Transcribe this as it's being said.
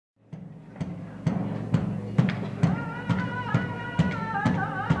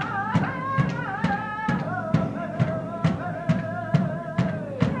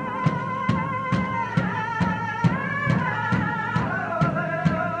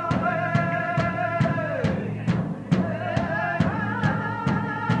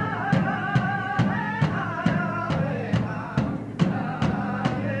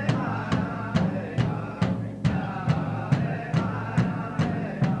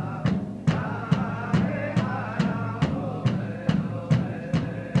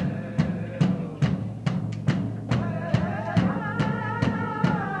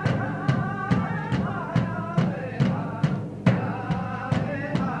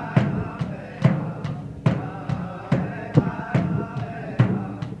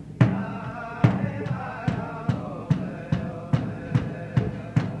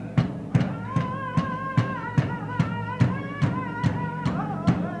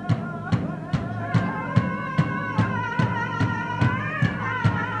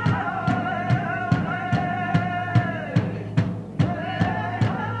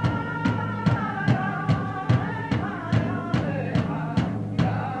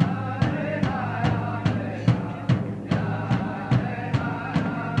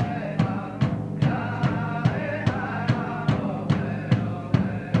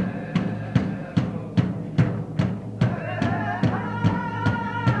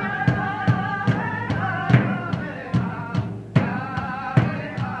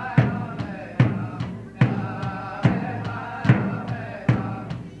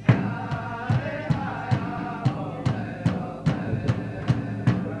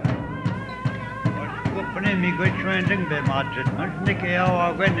me good trending be matchet. Nike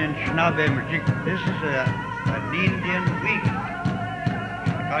Algoma in Schnabe music. This is an Indian week.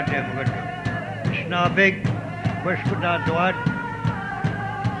 God have good. Schnabe, Quishkuda Duat.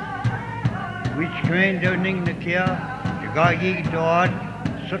 Which train doing the Kia, Jagagi Duat,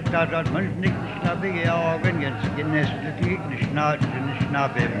 Sutta Dot Munchnik, Schnabe Algoma and Guinness the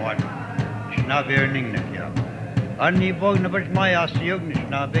Schnabe Mod. Schnabe earning the Kia. Annie Bognabert Maya Siog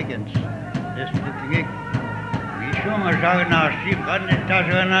Schnabe. This is the thing. We show my Jaganasi, God, and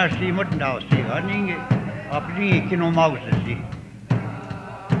Tajanasi, Mutnausi, hunting up the Kinomausi.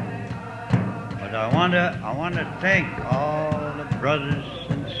 But I want to thank all the brothers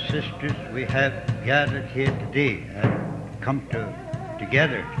and sisters we have gathered here today and come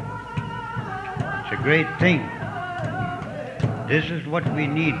together. It's a great thing. This is what we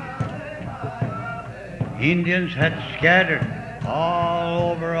need. Indians had scattered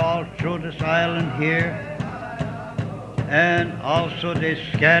all over, all through this island here, and also they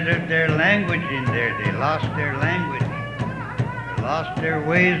scattered their language in there. They lost their language, they lost their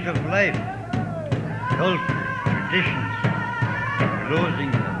ways of life, culture, traditions. They're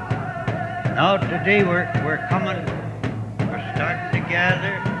losing them. Now today we're starting to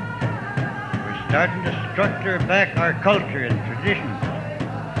gather, we're starting to structure back our culture and traditions.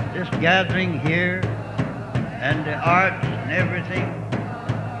 This gathering here and the arts and everything,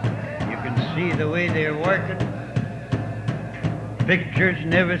 you can see the way they're working, pictures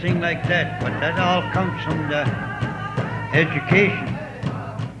and everything like that, but that all comes from the education.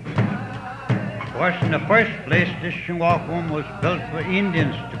 Of course, in the first place, this Shingwauk home was built for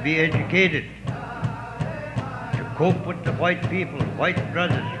Indians to be educated, to cope with the white people, white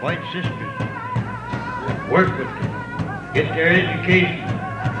brothers, white sisters, work with them, get their education.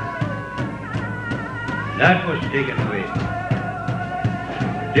 That was taken away.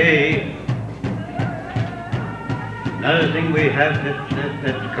 Today, another thing we have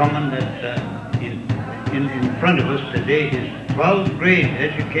that's common that's in front of us today is 12th grade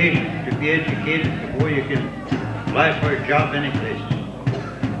education. To be educated before you can apply for a job anyplace,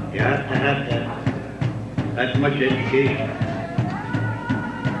 you have to have that much education.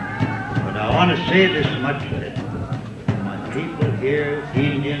 But I want to say this much, that people here,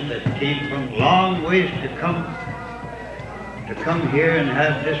 Indians that came from long ways to come here and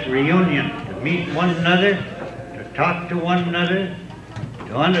have this reunion, to meet one another, to talk to one another,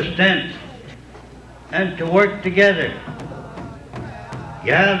 to understand, and to work together,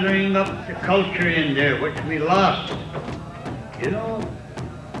 gathering up the culture in there, which we lost. You know,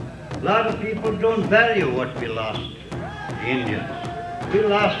 a lot of people don't value what we lost, the Indians. We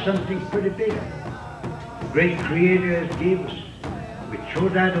lost something pretty big. Great Creator has gave us. We threw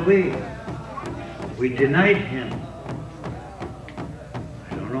that away. We denied Him.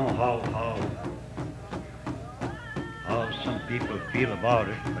 I don't know how some people feel about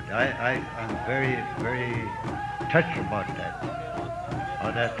it, but I'm very, very touched about that.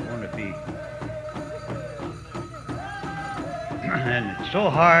 How that's going to be. And it's so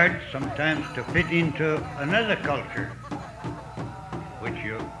hard sometimes to fit into another culture, which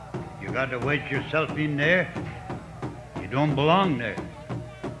you got to wedge yourself in there. You don't belong there.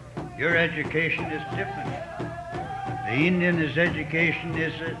 Your education is different. The Indian's education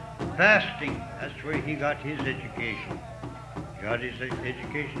is fasting. That's where he got his education. He got his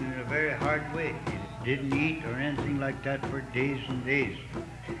education in a very hard way. He didn't eat or anything like that for days and days.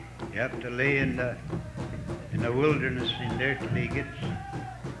 You have to lay in the wilderness in there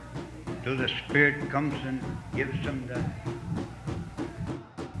till the Spirit comes and gives him the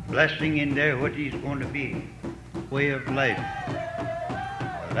blessing in there, what he's going to be, way of life.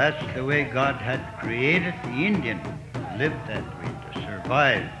 Well, that's the way God had created the Indian, to live that way, to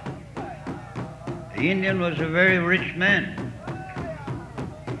survive. The Indian was a very rich man.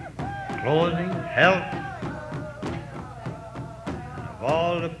 Clothing, health, of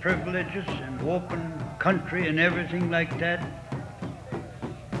all the privileges and open country and everything like that.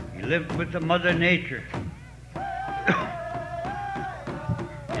 He lived with the Mother Nature.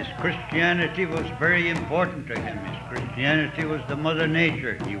 Christianity was very important to him. His Christianity was the Mother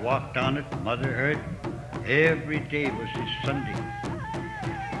Nature. He walked on it, Mother Earth. Every day was his Sunday.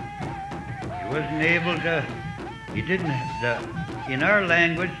 He wasn't able to, he didn't, in our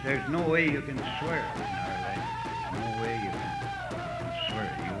language, there's no way you can swear in our language. No way you can swear.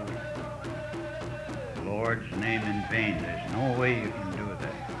 You, the Lord's name in vain. There's no way you can do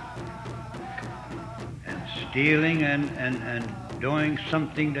that. And stealing and doing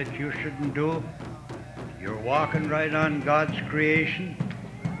something that you shouldn't do. You're walking right on God's creation,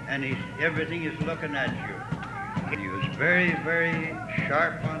 and everything is looking at you. He was very, very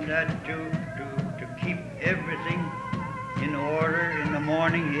sharp on that to keep everything in order. In the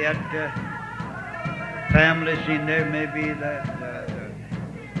morning, he had families in there, maybe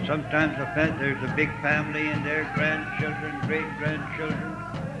sometimes there's a big family in there, grandchildren, great-grandchildren,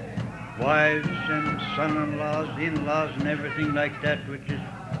 wives and son-in-laws, in-laws, and everything like that, which is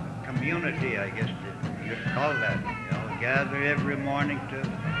community, I guess you'd call that. You know, gather every morning to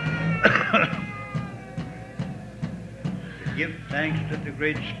give thanks to the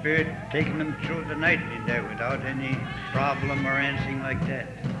Great Spirit, taking them through the night in there without any problem or anything like that.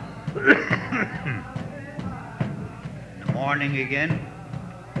 In the morning again,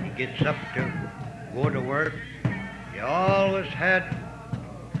 he gets up to go to work. He always had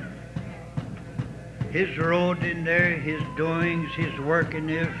his road in there, his doings, his work in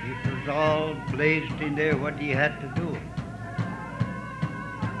there. It was all blazed in there what he had to do.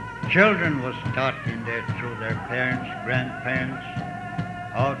 Children was taught in there through their parents, grandparents,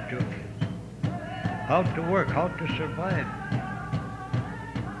 how to work, how to survive.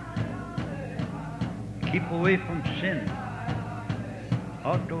 Keep away from sin.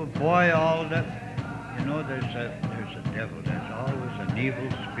 How to avoid all that. You know, there's a devil. There's always an evil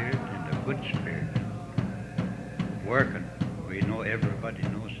spirit and a good spirit working. We know, everybody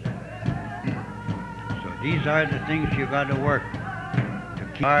knows that. So these are the things you got to work. To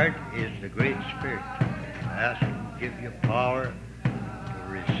keep hard is the Great Spirit. Ask him to give you power to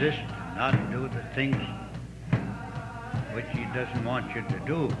resist and not do the things which he doesn't want you to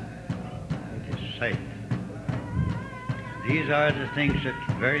do with his sight. These are the things that's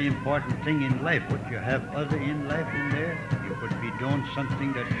a very important thing in life. What you have other in life in there, you could be doing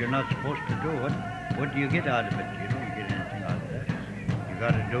something that you're not supposed to do. What do you get out of it? You don't get anything out of that. You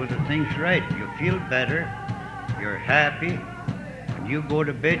got to do the things right. You feel better. You're happy. When you go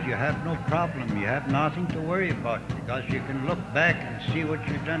to bed, you have no problem. You have nothing to worry about because you can look back and see what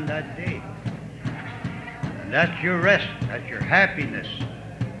you've done that day. And that's your rest. That's your happiness.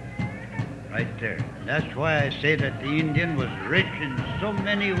 Right there. And that's why I say that the Indian was rich in so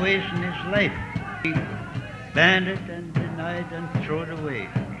many ways in his life. He banned it and denied and threw it away.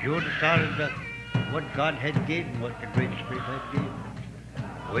 He would have thought of what God had given him, what the Great Spirit had given him.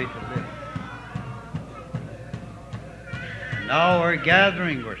 A way to live. Now we're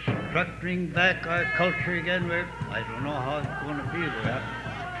gathering, we're structuring back our culture again. I don't know how it's going to be. We have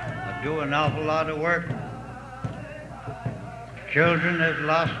to do an awful lot of work. Children have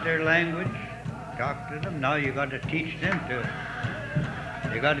lost their language. Talk to them. Now you got to teach them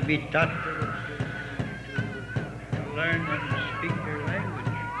they got to be taught to learn and to speak their language.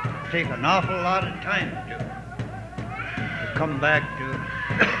 It'll take an awful lot of time to come back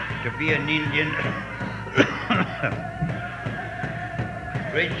to be an Indian.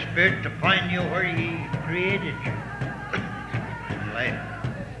 Great Spirit to find you where he created you in life.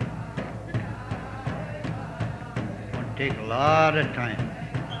 Take a lot of time,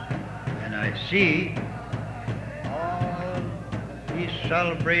 and I see all these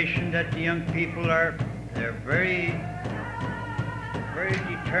celebrations that the young people they're very, very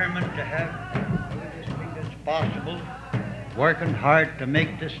determined to have this thing that's possible, working hard to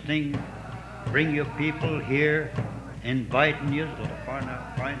make this thing, bring you people here, inviting you to find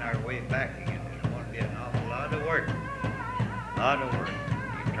our way back again. There's going to be an awful lot of work,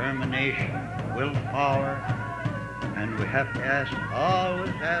 determination, willpower. And we have to always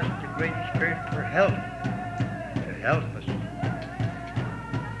ask the Great Spirit for help, to help us.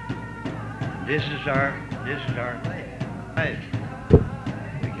 This is our life.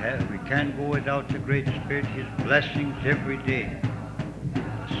 We can't go without the Great Spirit, his blessings every day.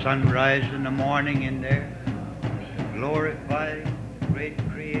 The sunrise in the morning in there, to glorify the great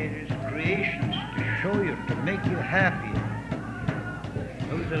Creator's creations, to show you, to make you happy.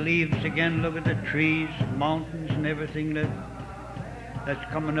 Look at the leaves again, look at the trees, mountains, and everything that's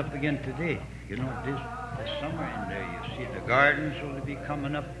coming up again today. You know, this summer in there, you see the gardens will be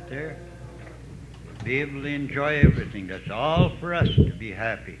coming up there. We'll be able to enjoy everything. That's all for us to be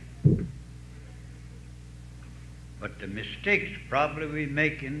happy. But the mistakes probably we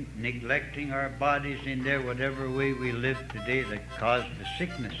make in neglecting our bodies in there, whatever way we live today, that cause the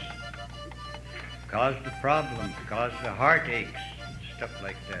sickness, cause the problems, cause the heartaches, stuff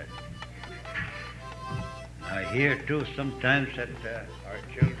like that. I hear too sometimes that our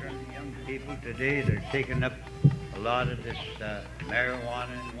children, young people today, they're taking up a lot of this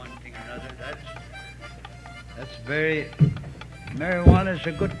marijuana and one thing or another. Marijuana is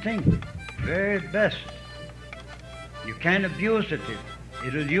a good thing, very best. You can't abuse it.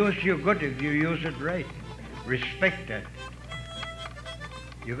 It'll use you good if you use it right. Respect that.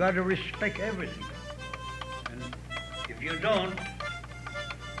 You got to respect everything. And if you don't,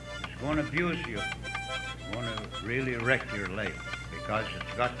 it's going to abuse you. going to really wreck your life because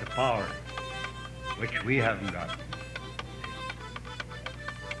it's got the power, which we haven't got.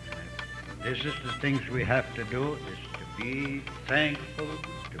 This is the things we have to do, is to be thankful,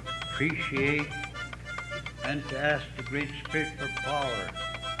 to appreciate, and to ask the Great Spirit for power,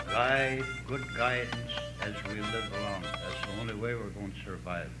 guide, good guidance as we live along. That's the only way we're going to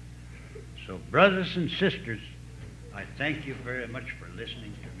survive. So brothers and sisters, I thank you very much for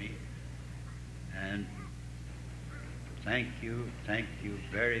listening to me. And thank you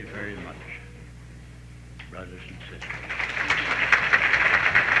very, very much, brothers and sisters.